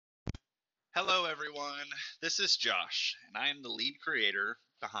Hello, everyone. This is Josh, and I am the lead creator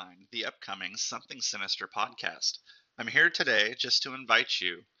behind the upcoming Something Sinister podcast. I'm here today just to invite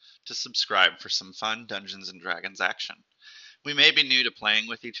you to subscribe for some fun Dungeons and Dragons action. We may be new to playing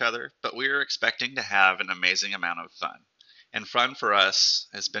with each other, but we are expecting to have an amazing amount of fun. And fun for us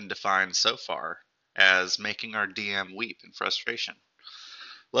has been defined so far as making our DM weep in frustration.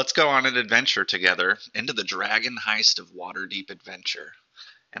 Let's go on an adventure together into the dragon heist of Waterdeep Adventure.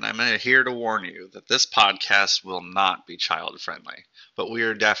 And I'm here to warn you that this podcast will not be child friendly, but we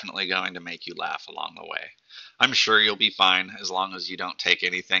are definitely going to make you laugh along the way. I'm sure you'll be fine as long as you don't take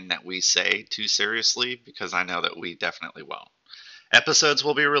anything that we say too seriously, because I know that we definitely won't. Episodes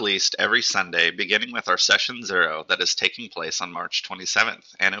will be released every Sunday, beginning with our session 0 that is taking place on March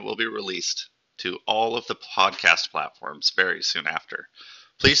 27th, and it will be released to all of the podcast platforms very soon after.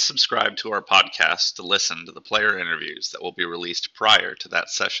 Please subscribe to our podcast to listen to the player interviews that will be released prior to that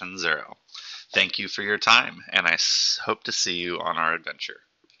session 0. Thank you for your time, and I hope to see you on our adventure.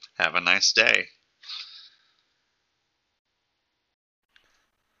 Have a nice day.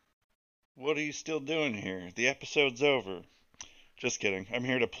 What are you still doing here? The episode's over. Just kidding. I'm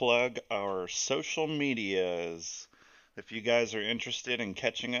here to plug our social medias. If you guys are interested in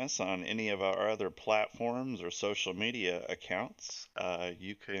catching us on any of our other platforms or social media accounts,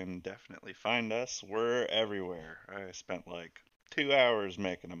 you can definitely find us. We're everywhere. I spent like 2 hours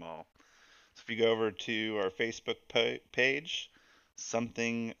making them all. So if you go over to our Facebook page,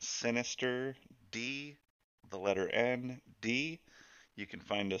 Something Sinister D, the letter N, D, you can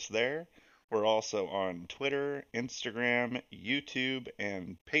find us there. We're also on Twitter, Instagram, YouTube,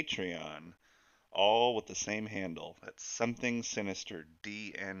 and Patreon, all with the same handle. That's Something Sinister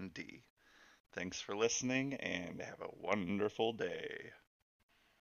DND. Thanks for listening and have a wonderful day.